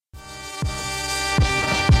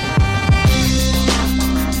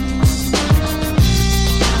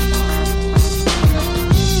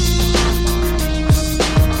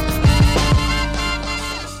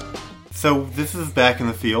So this is Back in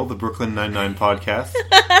the Field, the Brooklyn Nine-Nine podcast.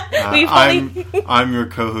 I'm your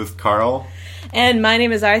co-host, Carl. And my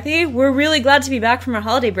name is Aarthi. We're really glad to be back from our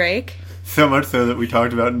holiday break. So much so that we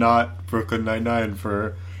talked about not Brooklyn Nine-Nine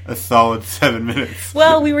for a solid 7 minutes.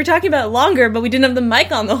 Well, we were talking about it longer, but we didn't have the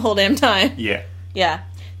mic on the whole damn time. Yeah. Yeah.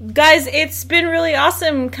 Guys, it's been really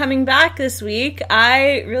awesome coming back this week.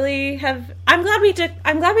 I'm glad we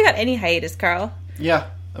got any hiatus, Carl. Yeah.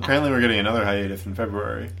 Apparently we're getting another hiatus in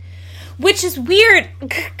February. Which is weird.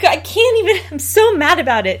 I'm so mad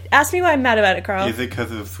about it. Ask me why I'm mad about it, Carl. Is it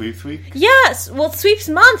because of Sweeps Week? Yes. Well, Sweeps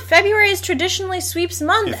Month. February is traditionally Sweeps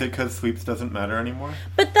Month. Is it because Sweeps doesn't matter anymore?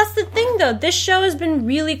 But that's the thing, though. This show has been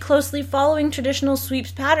really closely following traditional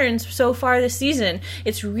Sweeps patterns so far this season.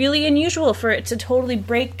 It's really unusual for it to totally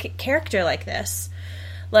break character like this.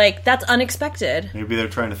 Like, that's unexpected. Maybe they're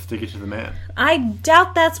trying to stick it to the man. I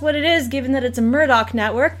doubt that's what it is, given that it's a Murdoch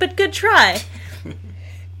network, but good try.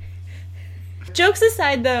 Jokes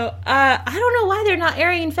aside, though, I don't know why they're not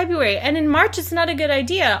airing in February. And in March, it's not a good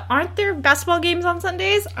idea. Aren't there basketball games on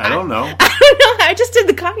Sundays? I don't know. I don't know. I just did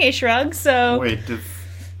the Kanye shrug, so... Wait,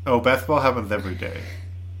 basketball happens every day.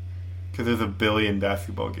 Because there's a billion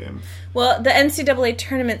basketball games. Well, the NCAA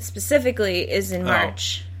tournament specifically is in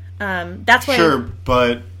March. That's why... Sure,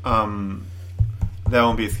 but that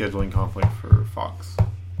won't be a scheduling conflict for Fox.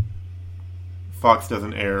 Fox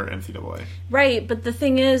doesn't air NCAA. Right, but the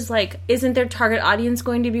thing is, like, isn't their target audience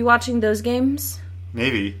going to be watching those games?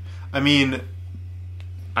 Maybe. I mean,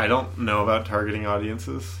 I don't know about targeting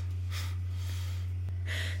audiences.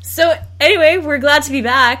 So, anyway, we're glad to be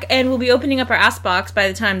back, and we'll be opening up our Ask Box by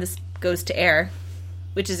the time this goes to air,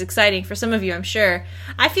 which is exciting for some of you, I'm sure.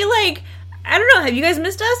 I feel like, I don't know, have you guys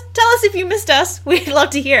missed us? Tell us if you missed us. We'd love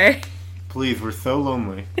to hear. Please, we're so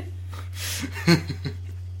lonely.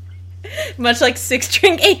 Much like Six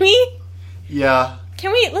Drink Amy? Yeah.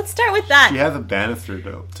 Let's start with that. She has a banister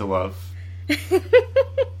to love.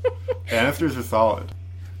 Banisters are solid.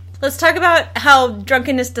 Let's talk about how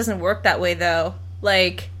drunkenness doesn't work that way, though.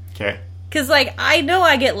 Like... Okay. Because, like, I know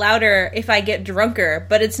I get louder if I get drunker,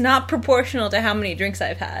 but it's not proportional to how many drinks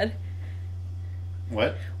I've had.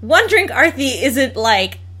 What? One drink Aarthi is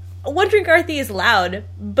loud,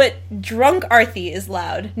 but drunk Aarthi is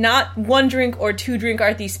loud. Not one drink or two drink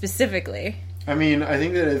Aarthi specifically. I mean, I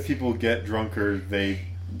think that as people get drunker, they,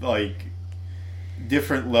 like,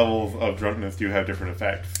 different levels of drunkenness do have different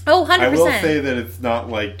effects. Oh, 100%. I will say that it's not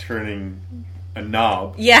like turning a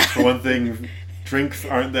knob. Yeah. For one thing, drinks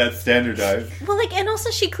aren't that standardized. Well, like, and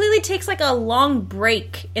also she clearly takes, like, a long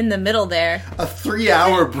break in the middle there. A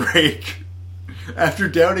 3-hour break. After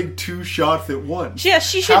downing 2 shots at once. Yeah,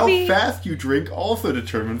 she should be... How fast you drink also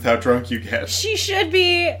determines how drunk you get. She should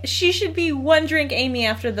be one drink Amy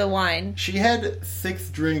after the wine. She had 6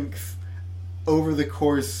 drinks over the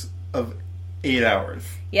course of 8 hours.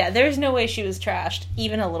 Yeah, there's no way she was trashed,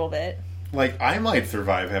 even a little bit. Like, I might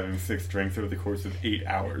survive having 6 drinks over the course of 8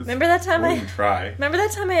 hours. Remember that time I try. Remember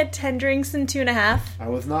that time I had 10 drinks in 2.5? I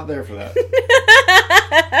was not there for that.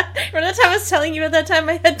 Remember that time I was telling you about that time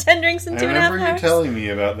I had 10 drinks in 2.5 hours? I remember you telling me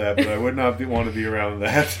about that, but I would not want to be around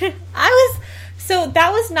that. So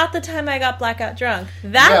that was not the time I got blackout drunk.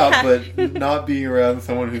 But not being around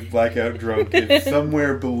someone who's blackout drunk is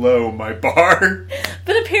somewhere below my bar.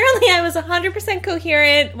 But apparently I was 100%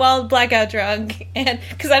 coherent while blackout drunk, and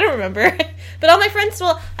because I don't remember. But all my friends,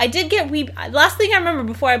 I did get weed. Last thing I remember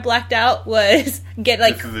before I blacked out was get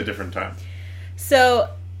like... This is a different time. So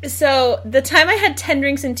the time I had 10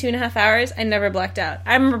 drinks in 2.5 hours, I never blacked out.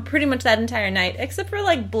 I remember pretty much that entire night, except for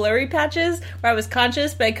like blurry patches where I was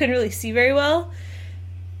conscious, but I couldn't really see very well.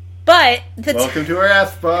 But welcome to our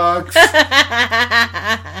Ask Box.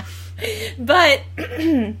 But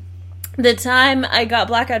the time I got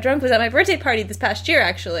blackout drunk was at my birthday party this past year,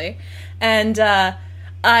 actually, and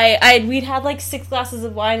we'd had like 6 glasses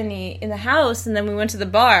of wine in the house, and then we went to the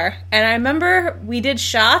bar, and I remember we did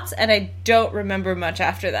shots, and I don't remember much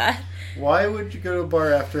after that. Why would you go to a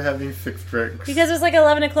bar after having 6 drinks? Because it was like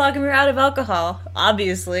 11 o'clock and we were out of alcohol,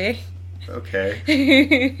 obviously. Okay.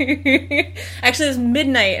 Actually, it was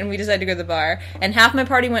midnight and we decided to go to the bar. And half my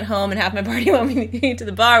party went home and half my party went with me to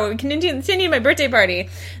the bar where we continued my birthday party.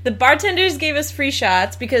 The bartenders gave us free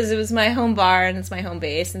shots because it was my home bar and it's my home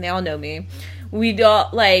base and they all know me.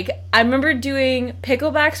 I remember doing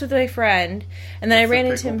picklebacks with my friend, and then I ran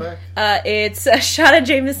into him. It's a shot of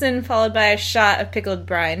Jameson followed by a shot of pickled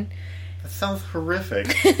brine. That sounds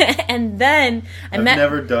horrific. And then I've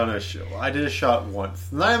never done a shot. I did a shot once.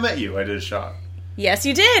 And then I met you. I did a shot. Yes,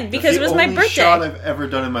 you did, because it was my birthday. That's the only shot I've ever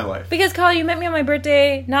done in my life. Because, Carl, you met me on my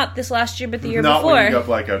birthday, not this last year, but the year not before. Not when you got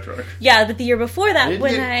blackout drunk. Yeah, but the year before that, I didn't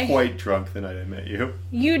get quite drunk the night I met you.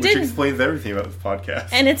 You which did. Which explains everything about this podcast.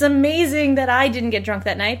 And it's amazing that I didn't get drunk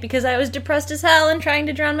that night, because I was depressed as hell and trying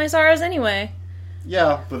to drown my sorrows anyway.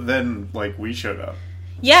 Yeah, but then, like, we showed up.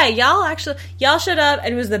 Yeah, y'all showed up,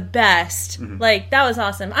 and it was the best. Mm-hmm. Like, that was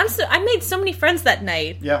awesome. I made so many friends that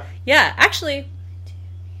night. Yeah. Yeah, actually,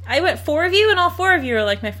 I went 4 of you, and all 4 of you are,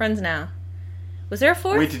 like, my friends now. Was there a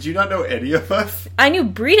 4th? Wait, did you not know any of us? I knew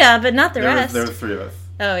Brita, but not the rest. There was 3 of us.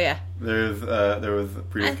 Oh, yeah. There was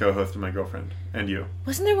Brita's co-host and my girlfriend. And you.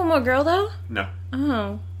 Wasn't there one more girl, though? No.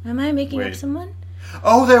 Oh. Am I making up someone?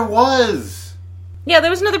 Oh, there was! Yeah,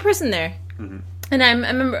 there was another person there. Mm-hmm. And I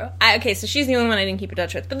remember... Okay, so she's the only one I didn't keep in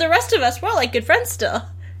touch with. But the rest of us were all, like, good friends still.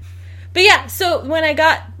 But yeah, so when I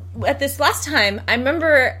got... At this last time, I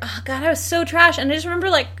remember... Oh, God, I was so trash. And I just remember,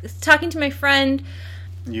 like, talking to my friend...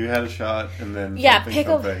 You had a shot, and then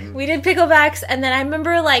something. We did picklebacks, and then I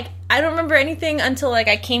remember, like, I don't remember anything until, like,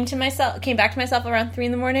 I came back to myself around 3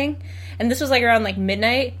 a.m, and this was, like, around, like,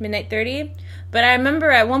 midnight 30. But I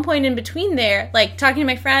remember at one point in between there, like, talking to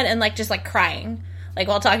my friend and, like, just, like, crying, like,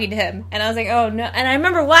 while talking to him. And I was like, oh, no. And I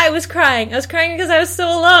remember why I was crying. I was crying because I was so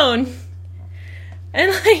alone.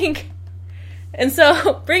 And, like... And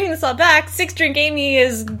so, bringing this all back, 6-drink Amy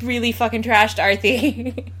is really fucking trashed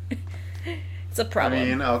Aarthi. It's a problem. I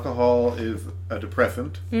mean, alcohol is a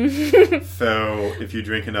depressant. So, if you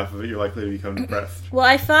drink enough of it, you're likely to become depressed. Well,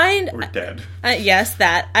 I find... Or dead. Yes,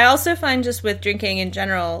 that. I also find just with drinking in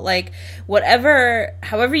general, like,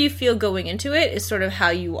 however you feel going into it is sort of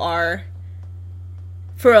how you are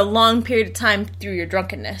for a long period of time through your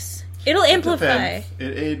drunkenness. It'll amplify.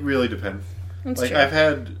 It really depends. That's like, true. I've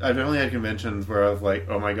definitely had conventions where I was like,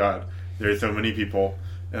 oh my god, there's so many people.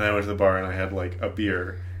 And then I went to the bar and I had, like, a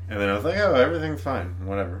beer. And then I was like, oh, everything's fine.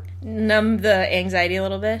 Whatever. Numb the anxiety a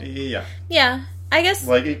little bit? Yeah. Yeah, I guess...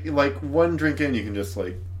 Like one drink in, you can just,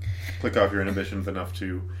 like, click off your inhibitions enough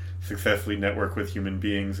to successfully network with human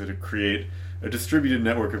beings and to create a distributed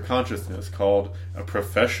network of consciousness called a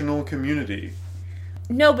professional community.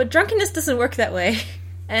 No, but drunkenness doesn't work that way.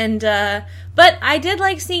 And, but I did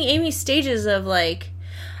like seeing Amy's stages of, like...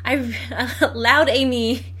 Loud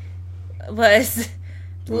Amy was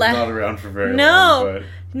not around for very long, but...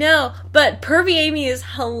 No, but Pervy Amy is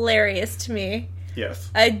hilarious to me. Yes.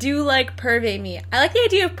 I do like Perv Amy. I like the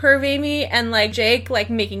idea of Perv Amy and, like, Jake, like,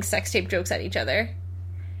 making sex tape jokes at each other.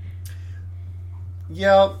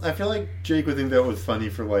 Yeah, I feel like Jake would think that was funny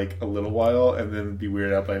for, like, a little while and then be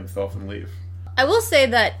weirded out by himself and leave. I will say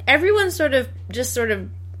that everyone sort of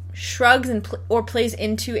shrugs and or plays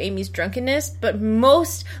into Amy's drunkenness, but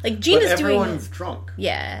most, like, Gina's doing... But everyone's drunk.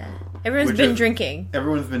 Yeah. Everyone's been drinking.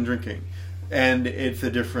 Everyone's been drinking. And it's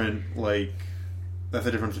a different, like, that's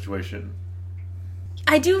a different situation.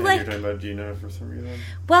 I do and like... You're talking about Gina for some reason?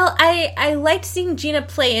 Well, I liked seeing Gina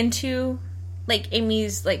play into, like,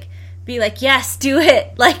 Amy's, like, be like, yes, do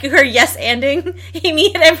it. Like, her yes-anding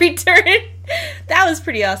Amy at every turn. That was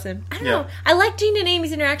pretty awesome. I don't know. I like Gina and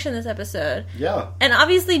Amy's interaction this episode. Yeah. And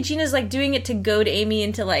obviously Gina's, like, doing it to goad Amy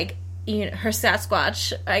into, like, you know, her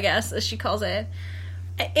Sasquatch, I guess, as she calls it.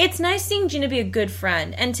 It's nice seeing Gina be a good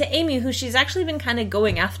friend. And to Amy, who she's actually been kind of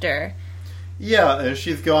going after. Yeah, and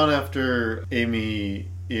she's gone after Amy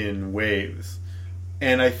in waves.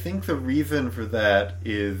 And I think the reason for that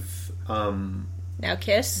is... Now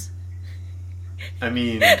kiss? I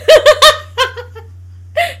mean... That's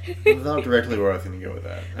not directly where I was going to go with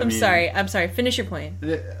that. I'm sorry. Finish your point.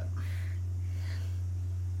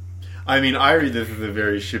 I mean, I read this as a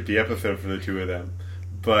very shippy episode for the two of them.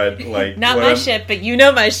 But, like... Not my ship, but you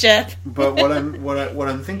know my ship. But what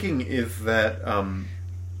I'm thinking is that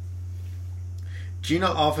Gina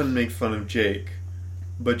often makes fun of Jake,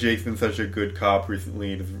 but Jake's been such a good cop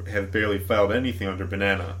recently and has barely filed anything under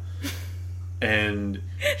Banana. And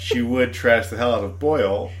she would trash the hell out of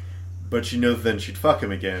Boyle, but she knows then she'd fuck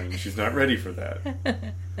him again, and she's not ready for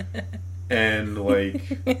that. And, like,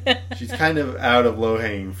 she's kind of out of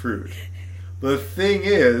low-hanging fruit. The thing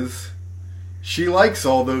is... She likes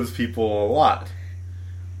all those people a lot.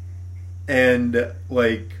 And,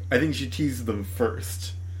 like, I think she teased them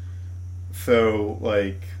first. So,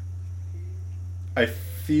 like, I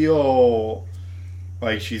feel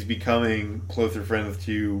like she's becoming closer friends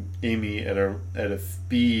to Amy at a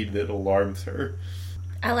speed that alarms her.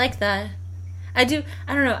 I like that. I do.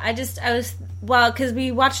 I don't know. Because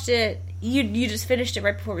we watched it, you just finished it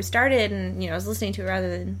right before we started, and, you know, I was listening to it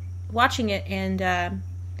rather than watching it, and,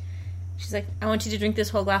 she's like, I want you to drink this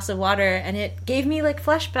whole glass of water. And it gave me, like,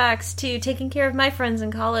 flashbacks to taking care of my friends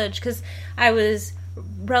in college. Because I was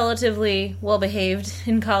relatively well behaved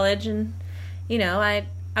in college, and I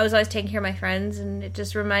was always taking care of my friends, and it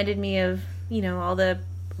just reminded me of all the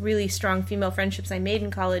really strong female friendships I made in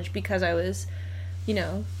college because I was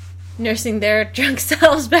nursing their drunk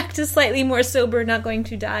selves back to slightly more sober, not going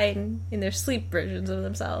to die in their sleep versions of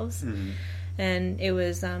themselves. Mm-hmm. And it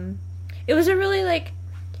was a really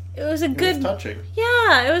it was touching.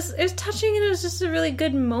 Yeah, it was touching, and it was just a really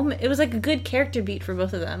good moment. It was like a good character beat for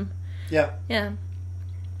both of them. Yeah. Yeah.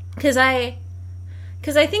 Because I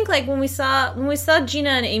think like when we saw Gina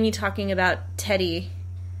and Amy talking about Teddy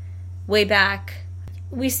way back,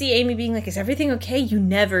 we see Amy being like, "Is everything okay? You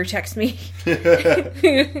never text me."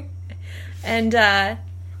 and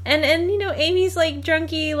Amy's like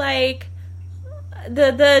drunky, like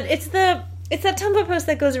it's that Tumblr post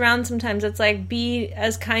that goes around sometimes. It's like, be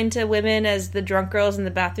as kind to women as the drunk girls in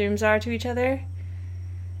the bathrooms are to each other.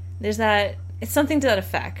 There's that. It's something to that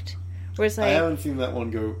effect. Where it's like, I haven't seen that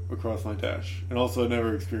one go across my dash, and also I've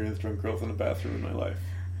never experienced drunk girls in a bathroom in my life.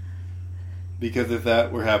 Because if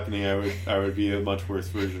that were happening, I would be a much worse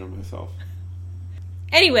version of myself.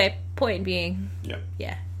 Anyway, point being, yeah.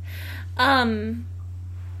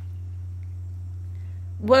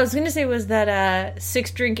 What I was going to say was that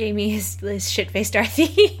 6 drink Amy is shit-faced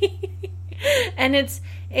Aarthi. And it's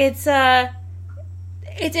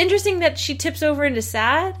interesting that she tips over into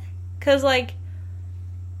sad, cause like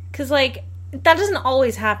that doesn't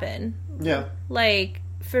always happen. Yeah. Like,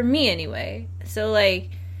 for me anyway. So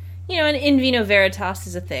like, an in vino veritas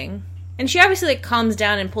is a thing. And she obviously like calms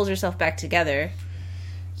down and pulls herself back together.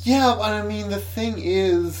 Yeah, but I mean, the thing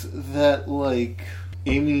is that like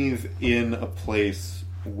Amy's in a place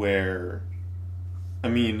where, I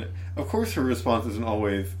mean, of course her response isn't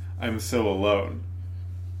always, "I'm so alone."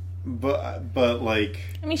 But like,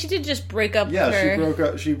 I mean, she did just break up with her.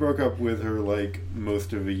 Yeah, she broke up with her like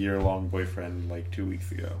most of a year-long boyfriend like 2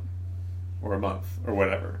 weeks ago. Or a month, or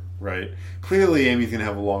whatever, right? Clearly Amy's gonna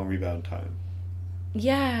have a long rebound time.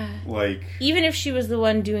 Yeah. Like, even if she was the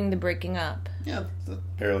one doing the breaking up. Yeah,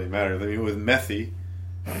 that barely matters. I mean, it was messy.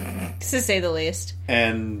 To say the least.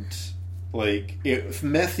 And like, it was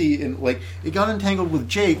messy, and like, it got entangled with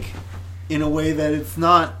Jake in a way that it's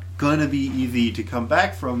not gonna be easy to come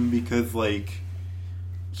back from, because like,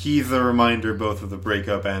 he's a reminder both of the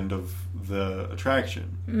breakup and of the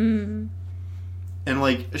attraction. Mm. And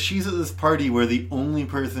like, she's at this party where the only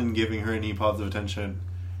person giving her any positive attention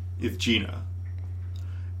is Gina.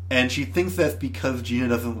 And she thinks that's because Gina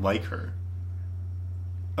doesn't like her.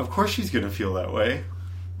 Of course she's gonna feel that way,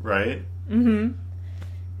 right? Mm-hmm.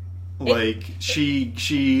 Like,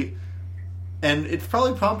 she... And it's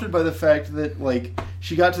probably prompted by the fact that, like,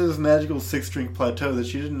 she got to this magical 6-drink plateau that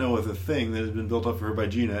she didn't know was a thing that had been built up for her by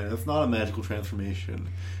Gina, and it's not a magical transformation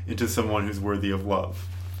into someone who's worthy of love.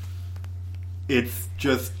 It's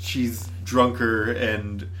just, she's drunker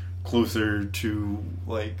and closer to,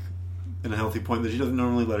 like, an unhealthy point that she doesn't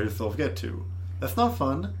normally let herself get to. That's not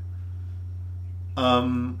fun.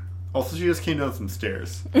 Also, she just came down some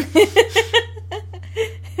stairs.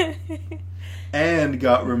 And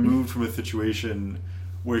got removed from a situation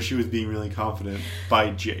where she was being really confident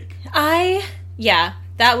by Jake. Yeah,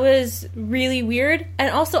 that was really weird.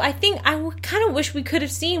 And also, I think I kind of wish we could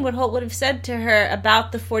have seen what Holt would have said to her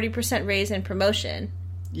about the 40% raise in promotion.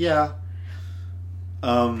 Yeah.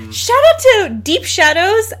 Shout out to Deep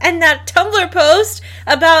Shadows and that Tumblr post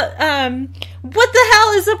about, what the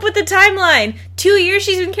hell is up with the timeline? 2 years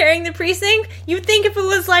she's been carrying the precinct? You'd think if it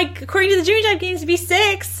was, like, according to the Junior Time games, it'd be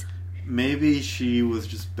 6. Maybe she was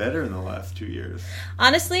just better in the last 2 years.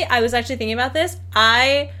 Honestly, I was actually thinking about this.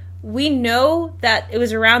 We know that it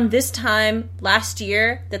was around this time last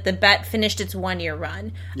year that the bet finished its 1-year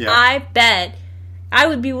run. Yeah. I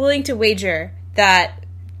would be willing to wager that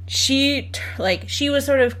she was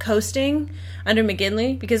sort of coasting under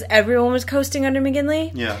McGinley, because everyone was coasting under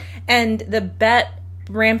McGinley. Yeah. And the bet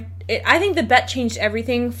I think the bet changed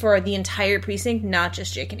everything for the entire precinct, not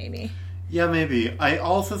just Jake and Amy. Yeah, maybe. I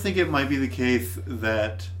also think it might be the case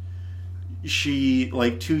that she,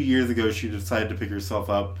 like, 2 years ago, she decided to pick herself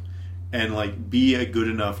up and, like, be a good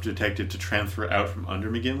enough detective to transfer out from under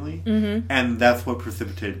McGinley. Mm-hmm. And that's what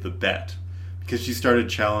precipitated the bet. Because she started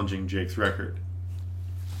challenging Jake's record.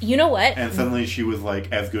 You know what? And suddenly she was,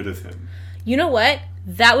 like, as good as him. You know what?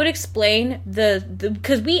 That would explain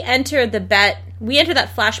because we enter that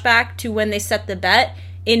flashback to when they set the bet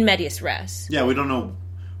in medias res. Yeah, we don't know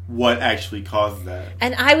what actually caused that.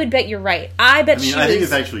 And I would bet you're right. I think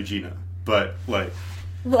it's actually Gina, but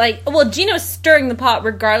Gina was stirring the pot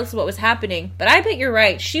regardless of what was happening. But I bet you're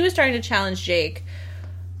right. She was starting to challenge Jake,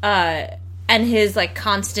 and his like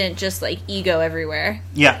constant just like ego everywhere.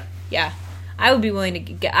 Yeah. Yeah. I would be willing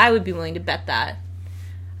to bet that.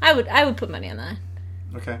 I would put money on that.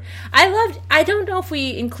 Okay. I don't know if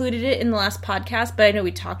we included it in the last podcast, but I know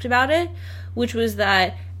we talked about it, which was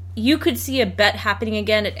that you could see a bet happening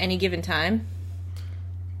again at any given time.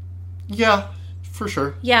 Yeah, for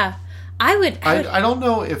sure. Yeah. I don't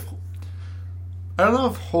know if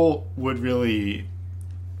Holt would really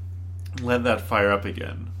let that fire up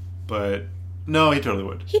again, but no, he totally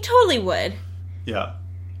would. He totally would. Yeah.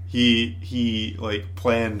 He like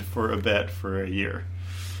planned for a bet for a year.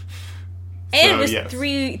 And so, it was yes.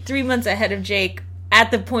 three months ahead of Jake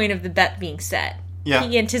at the point of the bet being set. Yeah.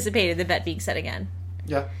 He anticipated the bet being set again.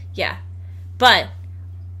 Yeah. Yeah. But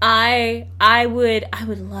I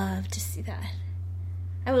would love to see that.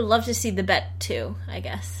 I would love to see the bet too, I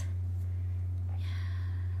guess.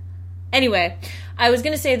 Anyway, I was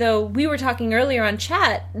going to say, though, we were talking earlier on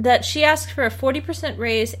chat that she asked for a 40%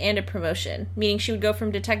 raise and a promotion, meaning she would go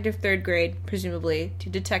from detective 3rd grade, presumably, to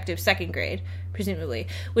detective 2nd grade, presumably.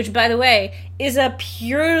 Which, by the way, is a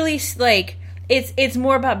purely, like, it's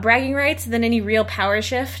more about bragging rights than any real power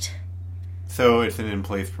shift. So it's an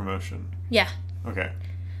in-place promotion. Yeah. Okay.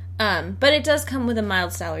 But it does come with a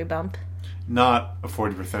mild salary bump. Not a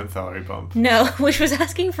 40% salary bump. No, which was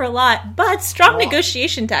asking for a lot, but strong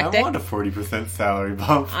negotiation tactic. I want a 40% salary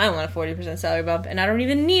bump. I want a 40% salary bump, and I don't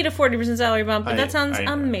even need a 40% salary bump, but that sounds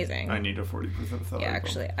amazing. I need a 40% salary bump. Yeah,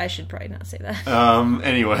 actually, I should probably not say that.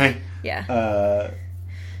 Anyway. Yeah.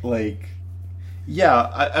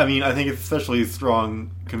 I mean, I think it's especially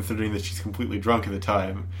strong considering that she's completely drunk at the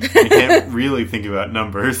time. You can't really think about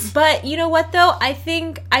numbers. But you know what, though? I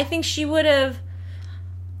think she would have...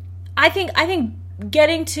 I think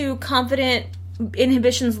getting to confident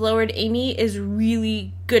inhibitions lowered Amy is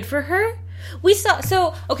really good for her.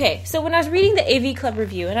 So when I was reading the AV Club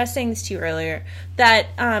review, and I was saying this to you earlier, that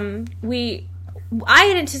I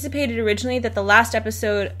had anticipated originally that the last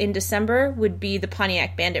episode in December would be the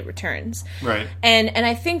Pontiac Bandit returns. Right. And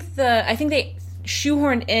I think they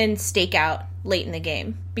shoehorned in Stakeout late in the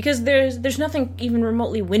game because there's nothing even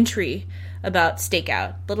remotely wintry about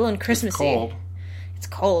Stakeout, let alone Christmassy. It's cold. It's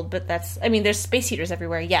cold, but there's space heaters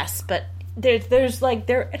everywhere, yes, but there's like,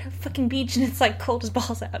 they're at a fucking beach and it's like cold as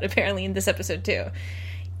balls out, apparently, in this episode, too.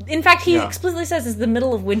 In fact, he explicitly says it's the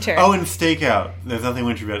middle of winter. Oh, and Stakeout. There's nothing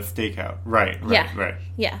wintry about Stakeout. Right.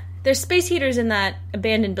 Yeah. There's space heaters in that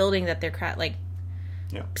abandoned building that they're,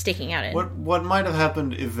 staking out in. What might have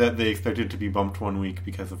happened is that they expected it to be bumped 1 week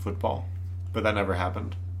because of football, but that never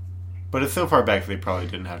happened. But it's so far back they probably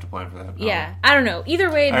didn't have to plan for that. Yeah, I don't know.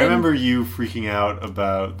 Either way... I remember you freaking out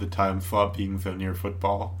about the time slot being so near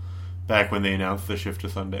football back when they announced the shift to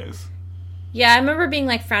Sundays. Yeah, I remember being,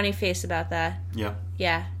 frowny face about that. Yeah.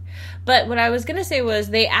 Yeah. But what I was going to say was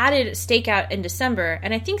they added Stakeout in December,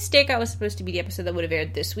 and I think Stakeout was supposed to be the episode that would have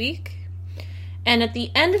aired this week. And at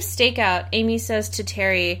the end of Stakeout, Amy says to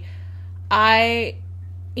Terry, the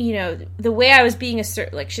way I was being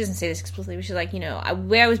assertive, she doesn't say this explicitly, but she's like, the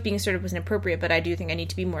way I was being assertive was inappropriate, but I do think I need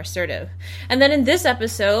to be more assertive. And then in this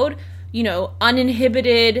episode,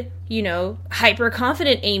 uninhibited,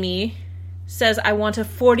 hyper-confident Amy says, I want a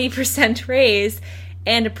 40% raise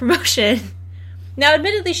and a promotion. Now,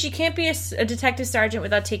 admittedly, she can't be a detective sergeant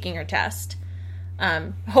without taking her test.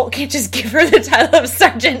 Holt can't just give her the title of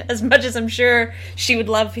sergeant, as much as I'm sure she would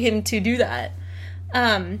love him to do that.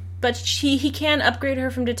 But he can upgrade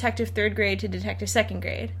her from detective 3rd grade to detective 2nd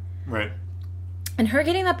grade. Right. And her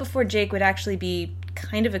getting that before Jake would actually be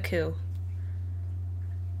kind of a coup.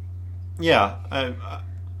 Yeah.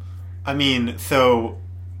 I mean, so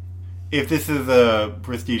if this is a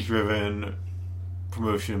prestige-driven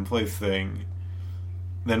promotion place thing,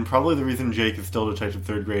 then probably the reason Jake is still detective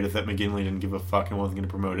 3rd grade is that McGinley didn't give a fuck and wasn't going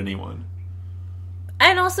to promote anyone.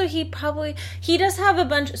 And also, he does have a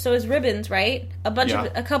bunch. So his ribbons, right?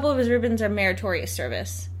 A couple of his ribbons are meritorious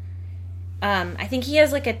service. I think he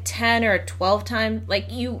has a 10 or a 12 time.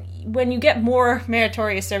 When you get more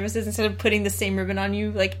meritorious services, instead of putting the same ribbon on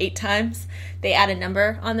you 8 times, they add a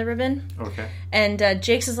number on the ribbon. Okay. And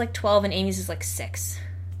Jake's is 12, and Amy's is 6.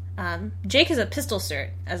 Jake has a pistol cert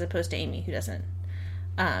as opposed to Amy, who doesn't.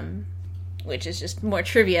 Which is just more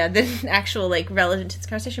trivia than actual relevant to this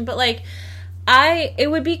conversation, but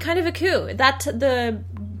it would be kind of a coup. That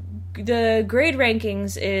the grade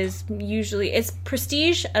rankings is usually it's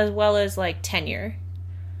prestige as well as tenure,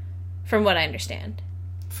 from what I understand.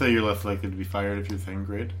 So you're less likely to be fired if you're 2nd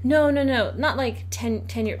grade? No, not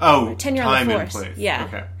tenure. Oh, tenure time on the and force. place. Yeah.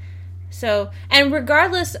 Okay. So, and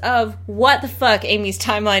regardless of what the fuck Amy's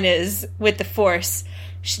timeline is with the force,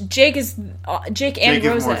 Jake and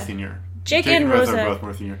Rosa is more senior. Jake and Rosa are both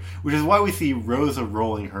more senior, which is why we see Rosa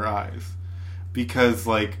rolling her eyes. Because,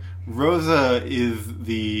 Rosa is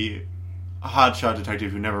the hotshot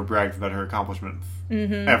detective who never brags about her accomplishments.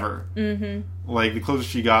 Mm-hmm. Ever. Mm-hmm. Like, the closest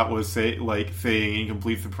she got was, saying in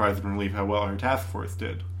complete surprise and relief how well her task force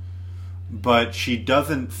did. But she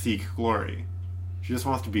doesn't seek glory. She just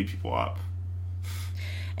wants to beat people up.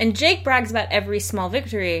 And Jake brags about every small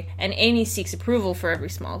victory, and Amy seeks approval for every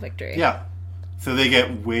small victory. Yeah. So they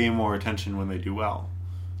get way more attention when they do well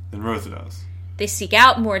than Rosa does. They seek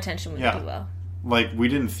out more attention when they do well. Like, we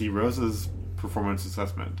didn't see Rosa's performance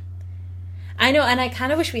assessment. I know, and I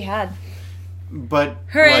kind of wish we had. But,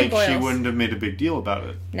 she wouldn't have made a big deal about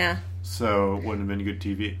it. Nah. So, it wouldn't have been good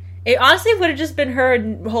TV. It honestly would have just been her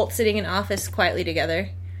and Holt sitting in office quietly together.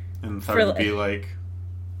 And Thug would be like...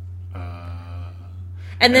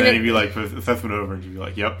 And then he'd be like, assessment over, and she'd be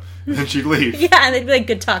like, yep. And then she'd leave. Yeah, and they'd be like,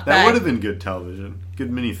 good talk, That would have been good television.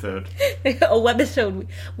 Good mini-sode. A webisode.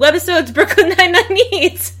 Webisodes Brooklyn Nine-Nine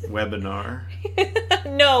needs. Webinar.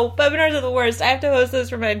 No, webinars are the worst. I have to host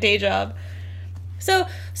those for my day job. So,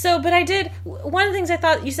 but I did... One of the things I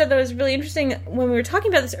thought you said that was really interesting when we were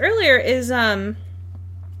talking about this earlier is that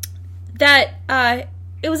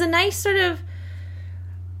it was a nice sort of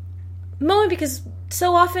moment because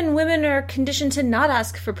so often women are conditioned to not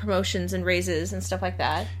ask for promotions and raises and stuff like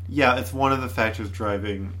that. Yeah, it's one of the factors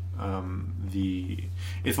driving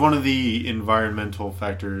it's one of the environmental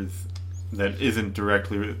factors that isn't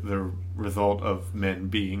directly the result of men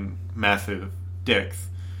being massive dicks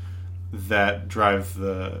that drives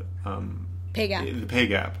the pay gap. The pay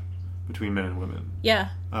gap between men and women. Yeah.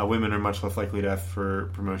 Women are much less likely to ask for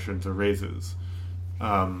promotions or raises.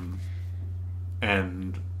 And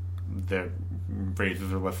their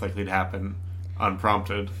raises are less likely to happen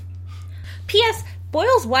unprompted. P.S.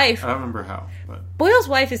 Boyle's wife... I don't remember how, but... Boyle's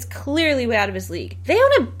wife is clearly way out of his league. They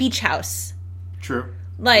own a beach house. True.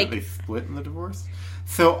 Like... Did they split in the divorce?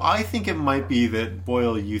 So I think it might be that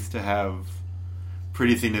Boyle used to have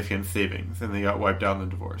pretty significant savings, and they got wiped out in the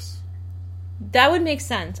divorce. That would make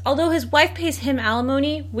sense. Although his wife pays him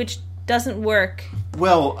alimony, which doesn't work.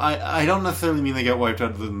 Well, I don't necessarily mean they got wiped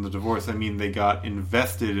out in the divorce. I mean they got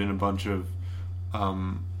invested in a bunch of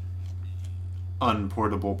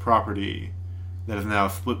unportable property that is now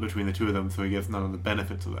split between the two of them, so he gets none of the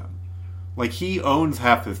benefits of them. Like, he owns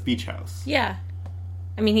half this beach house. Yeah.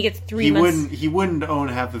 I mean, he gets 3 months... He wouldn't own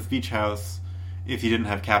half this beach house if he didn't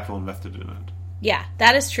have capital invested in it. Yeah,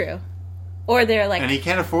 that is true. Or they're like... And he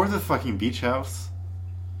can't afford this fucking beach house.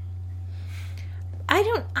 I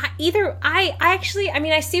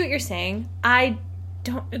see what you're saying. I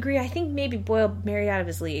don't agree. I think maybe Boyle married out of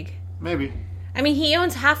his league. Maybe. I mean, he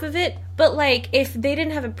owns half of it, but, like, if they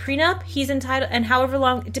didn't have a prenup, he's entitled, and however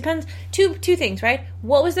long, it depends, two things, right?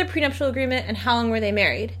 What was their prenuptial agreement, and how long were they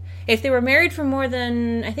married? If they were married for more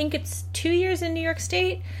than, I think it's 2 years in New York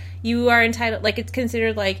State, you are entitled, like, it's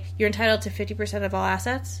considered, like, you're entitled to 50% of all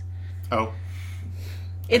assets. Oh.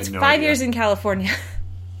 It's 5 years in California.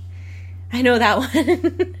 I know that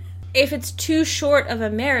one. If it's too short of a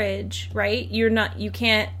marriage, right, you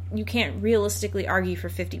can't realistically argue for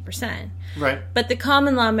 50%. Right. But the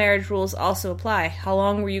common law marriage rules also apply. How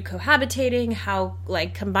long were you cohabitating? How,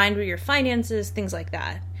 like, combined were your finances? Things like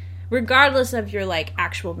that. Regardless of your, like,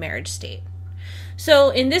 actual marriage state.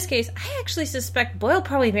 So, in this case, I actually suspect Boyle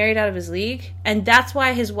probably married out of his league, and that's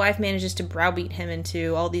why his wife manages to browbeat him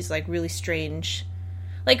into all these, like, really strange...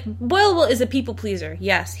 Like, Boyle is a people pleaser.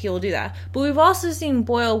 Yes, he will do that. But we've also seen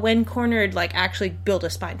Boyle, when cornered, like, actually build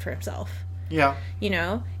a spine for himself. Yeah. You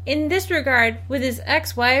know? In this regard, with his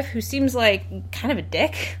ex-wife, who seems like kind of a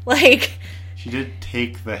dick, like... She did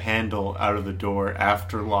take the handle out of the door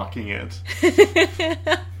after locking it.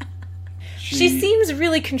 She seems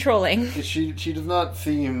really controlling. She does not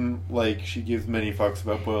seem like she gives many fucks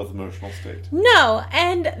about Boyle's emotional state. No,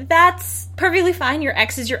 and that's perfectly fine. Your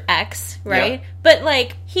ex is your ex, right? Yeah. But,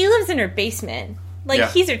 like, he lives in her basement.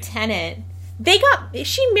 Like, he's her tenant.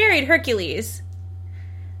 She married Hercules.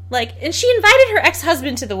 Like, and she invited her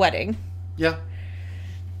ex-husband to the wedding. Yeah.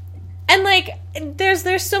 And, like, there's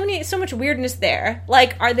so much weirdness there.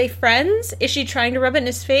 Like, are they friends? Is she trying to rub it in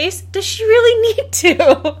his face? Does she really need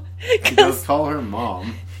to? He does call her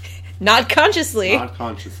mom. Not consciously. Not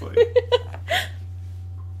consciously.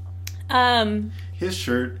 His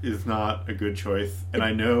shirt is not a good choice, and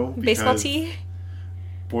I know because baseball tee?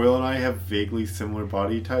 Boyle and I have vaguely similar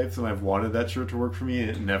body types, and I've wanted that shirt to work for me,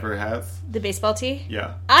 and it never has. The baseball tee?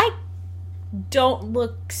 Yeah. I don't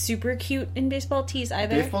look super cute in baseball tees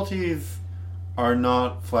either. Baseball tees are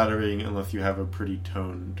not flattering unless you have a pretty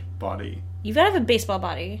toned body. You've got to have a baseball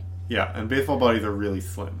body. Yeah, and baseball bodies are really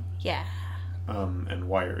slim. Yeah. And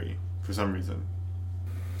wiry, for some reason.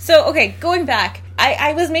 So, okay, going back.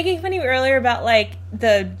 I was making fun of you earlier about, like,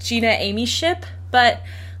 the Gina-Amy ship, but,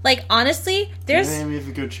 like, honestly, there's... Gina-Amy is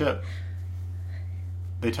a good ship.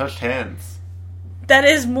 They touched hands. That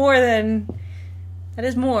is more than... That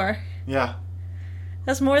is more. Yeah.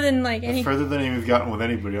 That's more than, like, any... That's further than Amy's gotten with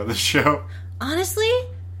anybody on this show. Honestly?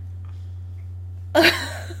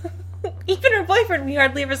 Even her boyfriend, we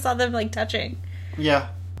hardly ever saw them, like, touching. Yeah.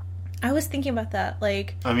 I was thinking about that,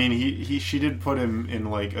 like... I mean, she did put him in,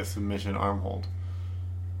 like, a submission arm hold.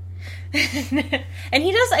 And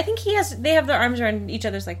he does, I think they have their arms around each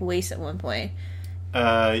other's, like, waist at one point.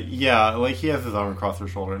 Yeah, like, he has his arm across her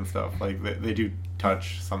shoulder and stuff. Like, they do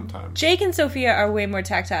touch sometimes. Jake and Sophia are way more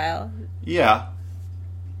tactile. Yeah.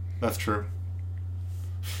 That's true.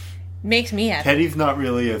 Makes me happy. Teddy's not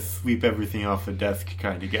really a sweep everything off the desk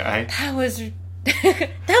kind of guy. That was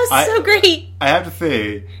so great. I have to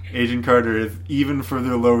say, Agent Carter has even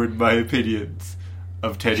further lowered my opinions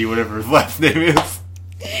of Teddy, whatever his last name is.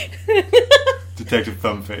 Detective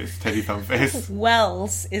Thumbface. Teddy Thumbface.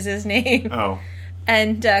 Wells is his name. Oh.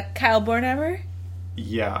 And Kyle Bornheimer?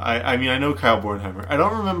 Yeah, I mean, I know Kyle Bornheimer. I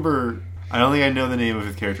don't think I know the name of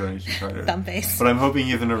his character on Agent Carter. Thumbface. But I'm hoping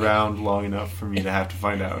he isn't around long enough for me to have to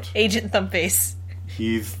find out. Agent Thumbface.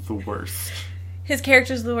 He's the worst. His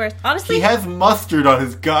character's the worst. Honestly... He has mustard on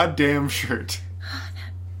his goddamn shirt.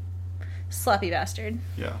 Sloppy bastard.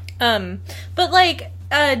 Yeah. But, like,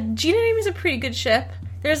 Gina and Amy's a pretty good ship.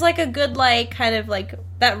 There's, like, a good, like, kind of, like,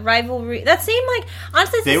 that rivalry. That same, like,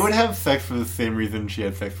 honestly... They would have sex for the same reason she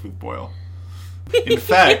had sex with Boyle. In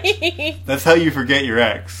fact, that's how you forget your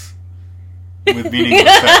ex. With meaningless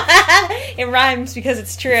sex. It rhymes because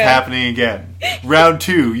it's true. It's happening again. Round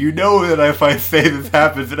 2. You know that if I say this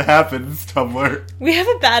happens, it happens, Tumblr. We have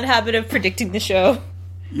a bad habit of predicting the show.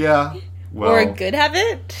 Yeah. Well, or a good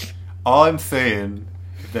habit. All I'm saying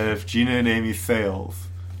is that if Gina and Amy sails,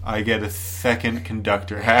 I get a second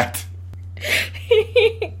conductor hat.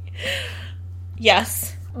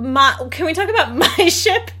 Yes. Can we talk about my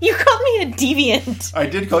ship? You called me a deviant. I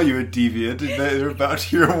did call you a deviant, and they're about to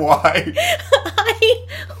hear why. I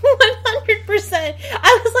 100%.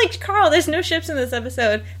 I was like, Carl, there's no ships in this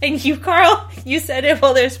episode. And you, Carl, you said it,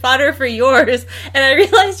 well, there's fodder for yours. And I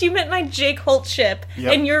realized you meant my Jake Holt ship.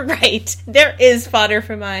 Yep. And you're right. There is fodder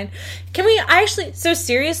for mine. Can we actually, so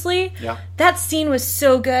seriously? Yeah. That scene was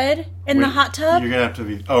so good in the hot tub. You're going to have to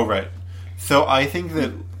be, oh, right. So I think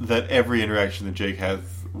that every interaction that Jake has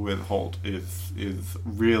with Holt is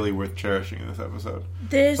really worth cherishing in this episode.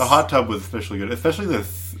 The hot tub was especially good, especially the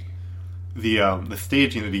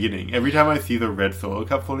staging at the beginning. Every time I see the red Solo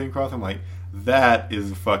cup floating across, I'm like, that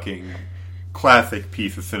is a fucking classic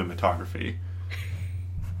piece of cinematography.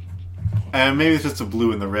 And maybe it's just the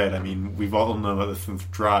blue and the red. I mean, we've all known about this since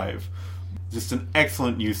Drive. Just an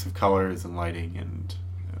excellent use of colors and lighting and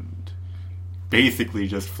basically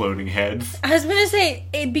just floating heads. I was going to say,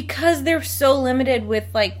 because they're so limited with,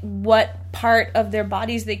 like, what part of their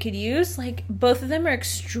bodies they could use, like, both of them are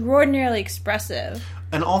extraordinarily expressive.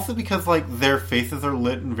 And also because, like, their faces are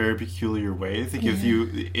lit in very peculiar ways. It gives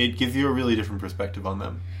you a really different perspective on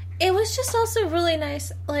them. It was just also really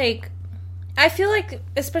nice, like... I feel like,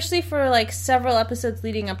 especially for, like, several episodes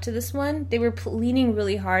leading up to this one, they were leaning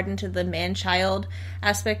really hard into the man-child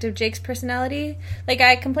aspect of Jake's personality. Like,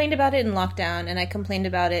 I complained about it in Lockdown, and I complained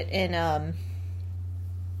about it in,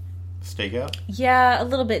 Stakeout? Yeah, a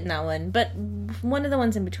little bit in that one, but one of the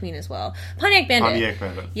ones in between as well. Pontiac Bandit.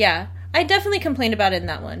 Yeah. I definitely complained about it in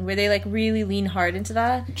that one, where they, like, really lean hard into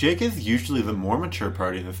that. Jake is usually the more mature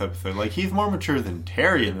party in this episode. Like, he's more mature than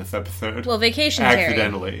Terry in this episode. Well, Vacation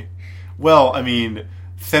accidentally. Terry. Well, I mean,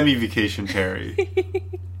 semi-vacation Terry.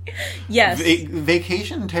 Yes.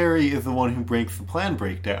 Vacation Terry is the one who breaks the plan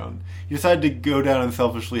breakdown. He decided to go down and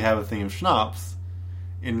selfishly have a thing of schnapps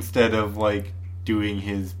instead of, like, doing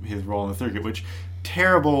his role in the circuit, which,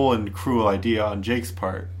 terrible and cruel idea on Jake's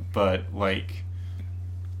part, but, like,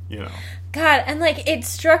 you know. God, and, like, it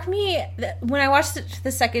struck me, when I watched it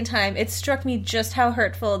the second time, it struck me just how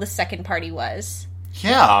hurtful the second party was.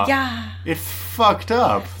 Yeah. Yeah. It's fucked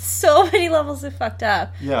up. So many levels of fucked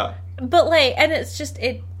up. Yeah. But, like, and it's just,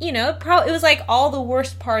 it was, like, all the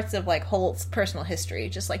worst parts of, like, Holt's personal history,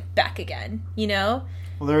 just, like, back again, you know?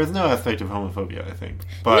 Well, there is no aspect of homophobia, I think.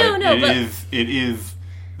 But it is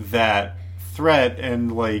that threat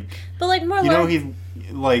and, like... But, like, more... You know, he's,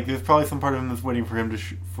 like, there's probably some part of him that's waiting for him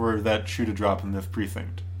for that shoe to drop in this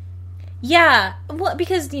precinct. Yeah, well,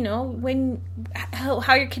 because, you know,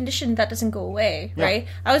 how you're conditioned, that doesn't go away, right?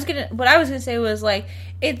 What I was gonna say was, like,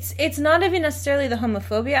 it's not even necessarily the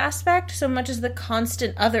homophobia aspect so much as the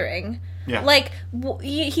constant othering. Yeah. Like,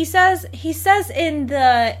 he says in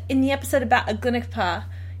the episode about Agunakpa,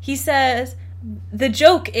 he says, the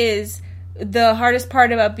joke is the hardest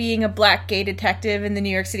part about being a black gay detective in the New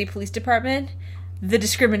York City Police Department, the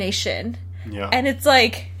discrimination. Yeah. And it's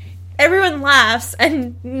like, everyone laughs,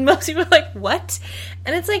 and most people are like, what?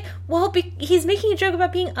 And it's like, well, he's making a joke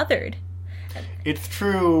about being othered. It's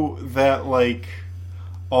true that, like,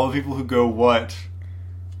 all the people who go what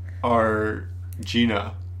are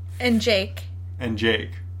Gina. And Jake.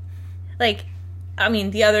 Like, I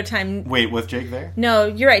mean, the other time... Wait, was Jake there? No,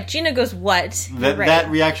 you're right. Gina goes, what? Right. That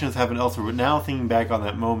reaction has happened elsewhere, but now thinking back on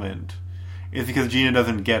that moment, it's because Gina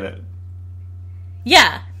doesn't get it.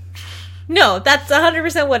 Yeah. No, that's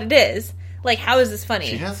 100% what it is. Like, how is this funny?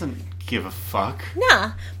 She doesn't give a fuck.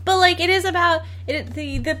 Nah. But, like, it is about...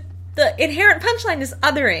 The inherent punchline is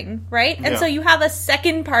othering, right? And so you have a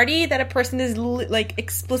second party that a person is, like,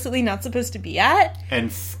 explicitly not supposed to be at. And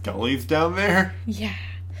Scully's down there? Yeah.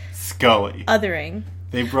 Scully. Othering.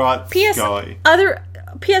 They brought Scully.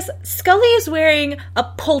 P.S. Scully is wearing a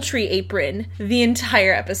poultry apron the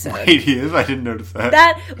entire episode. Wait, he is? I didn't notice that.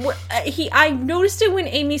 I noticed it when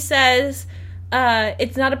Amy says...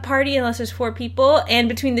 it's not a party unless there's 4 people, and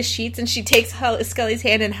between the sheets, and she takes Scully's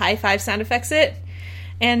hand and high five sound effects it.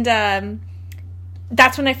 And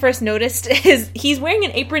that's when I first noticed he's wearing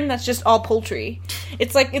an apron that's just all poultry.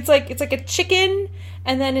 It's like a chicken,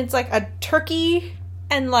 and then it's like a turkey,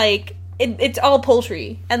 and like it's all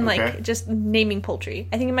poultry, and like just naming poultry.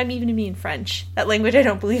 I think it might even be in French, that language I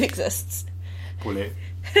don't believe exists. Poulet.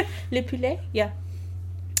 Le poulet, yeah.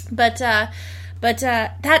 But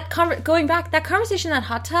going back, that conversation in that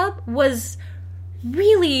hot tub was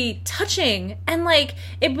really touching, and like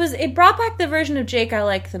it brought back the version of Jake I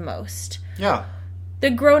like the most. Yeah.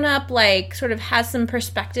 The grown up, like, sort of has some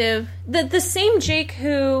perspective. The same Jake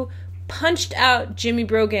who punched out Jimmy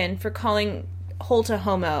Brogan for calling Holt a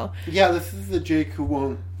homo. Yeah, this is the Jake who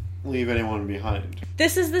won't leave anyone behind.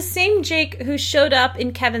 This is the same Jake who showed up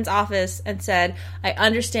in Kevin's office and said, I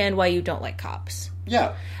understand why you don't like cops.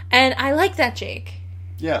 Yeah. And I like that Jake.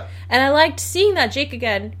 Yeah. And I liked seeing that Jake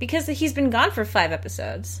again because he's been gone for 5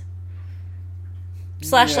 episodes.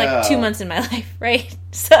 / like 2 months in my life, right?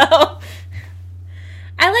 So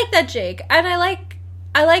I like that Jake. And I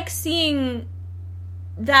like seeing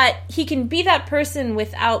that he can be that person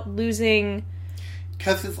without losing.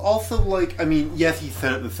 Because it's also like, I mean, yes, he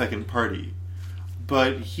said at the second party,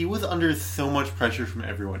 but he was under so much pressure from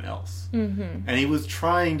everyone else. Mm-hmm. And he was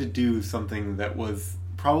trying to do something that was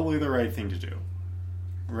probably the right thing to do.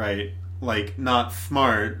 Right? Like, not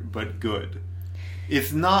smart, but good.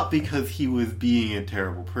 It's not because he was being a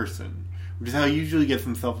terrible person, which is how he usually gets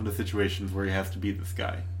himself into situations where he has to be this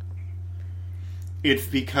guy. It's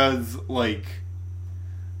because, like,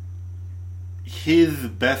 his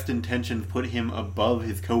best intentions put him above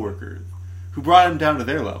his coworkers, who brought him down to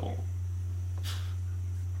their level.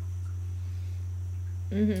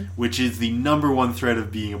 Mm-hmm. Which is the number one threat of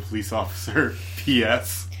being a police officer.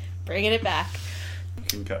 P.S. Bringing it back. You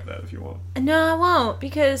can cut that if you want. No, I won't,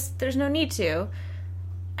 because there's no need to.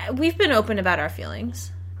 We've been open about our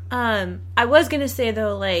feelings. I was going to say,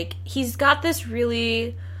 though, like, he's got this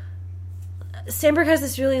really... Sandberg has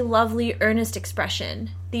this really lovely, earnest expression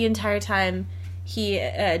the entire time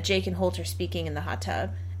Jake and Holt are speaking in the hot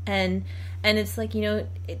tub. And it's like, you know,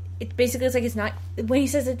 it basically is like it's not... When he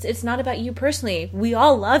says it's not about you personally, we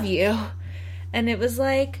all love you. And it was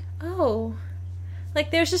like, oh... Like,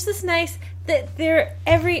 there's just this nice...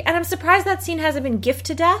 And I'm surprised that scene hasn't been gifted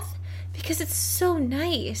to death, because it's so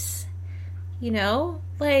nice. You know?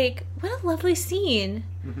 Like, what a lovely scene.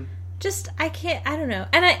 Mm-hmm. Just, I don't know.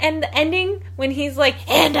 And the ending, when he's like,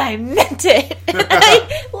 and I meant it.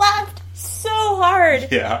 I laughed so hard.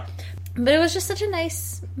 Yeah. But it was just such a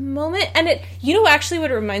nice moment. And you know actually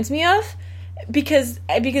what it reminds me of? Because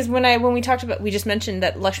when we talked about, we just mentioned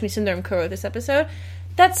that Lakshmi Sundaram co-wrote this episode.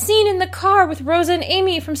 That scene in the car with Rosa and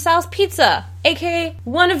Amy from Sal's Pizza, aka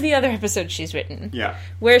one of the other episodes she's written. Yeah.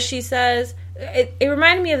 Where she says, it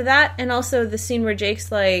reminded me of that, and also the scene where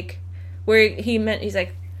Jake's like, he's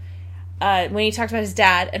like, when he talked about his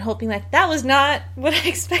dad, and Holt being like, that was not what I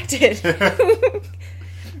expected.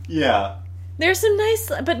 Yeah. There's some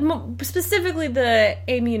nice, but specifically the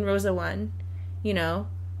Amy and Rosa one, you know,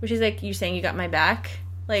 where she's like, you're saying you got my back?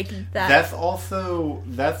 Like, that. That's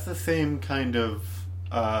the same kind of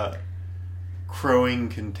crowing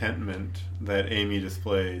contentment that Amy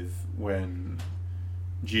displays when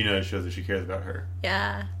Gina shows that she cares about her.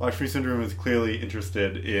 Yeah. Lakshmi Sundaram is clearly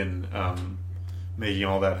interested in making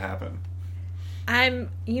all that happen. I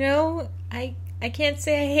can't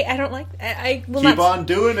say I don't like... I will Keep not... on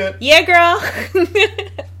doing it! Yeah, girl!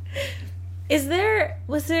 Was there...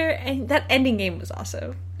 That ending game was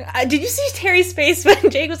also Did you see Terry's face when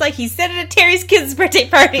Jake was like, he said it at Terry's kid's birthday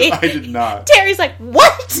party? I did not. Terry's like,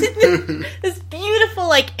 what? This beautiful,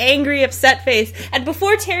 like, angry, upset face. And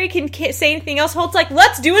before Terry can say anything else, Holt's like,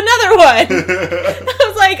 let's do another one. I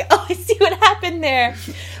was like, oh, I see what happened there.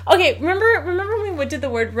 Okay, remember when we did the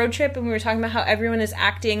word road trip and we were talking about how everyone is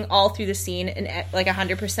acting all through the scene in, like,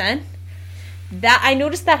 100%? That I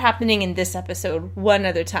noticed that happening in this episode one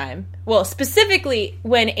other time. Well, specifically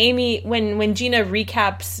when Gina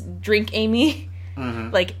recaps Drink Amy,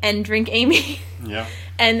 like End Drink Amy. Yeah.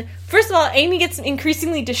 And first of all, Amy gets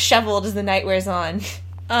increasingly disheveled as the night wears on.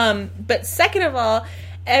 But second of all,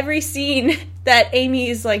 every scene that Amy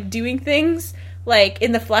is like doing things, like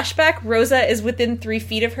in the flashback, Rosa is within 3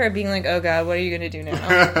 feet of her, being like, "Oh God, what are you gonna do now?"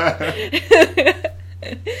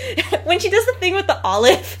 When she does the thing with the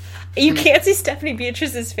olive. You can't see Stephanie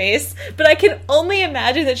Beatrice's face, but I can only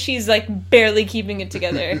imagine that she's, like, barely keeping it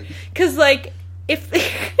together. Because, like, if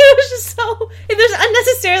it was just so... It was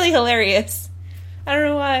unnecessarily hilarious. I don't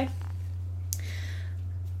know why.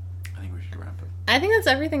 I think we should wrap it. I think that's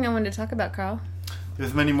everything I wanted to talk about, Carl.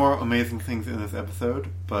 There's many more amazing things in this episode,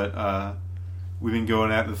 but we've been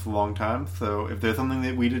going at this a long time, so if there's something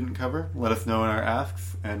that we didn't cover, let us know in our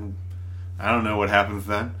asks, and I don't know what happens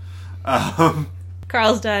then.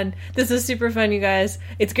 Carl's done. This was super fun, you guys.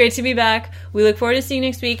 It's great to be back. We look forward to seeing you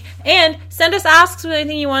next week. And send us asks with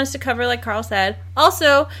anything you want us to cover, like Carl said.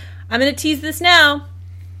 Also, I'm going to tease this now.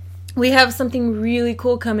 We have something really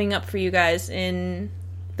cool coming up for you guys in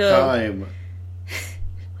the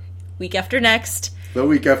week after next. The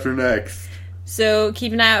week after next. So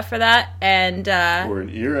keep an eye out for that. And or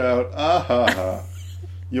an ear out. Ah-ha-ha.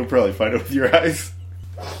 You'll probably find it with your eyes.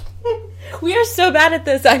 We are so bad at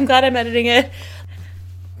this. I'm glad I'm editing it.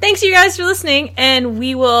 Thanks you guys for listening, and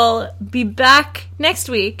we will be back next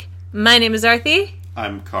week. My name is Aarthi.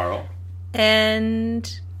 I'm Carl.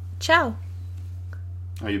 And ciao.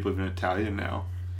 Oh, you live in Italian now.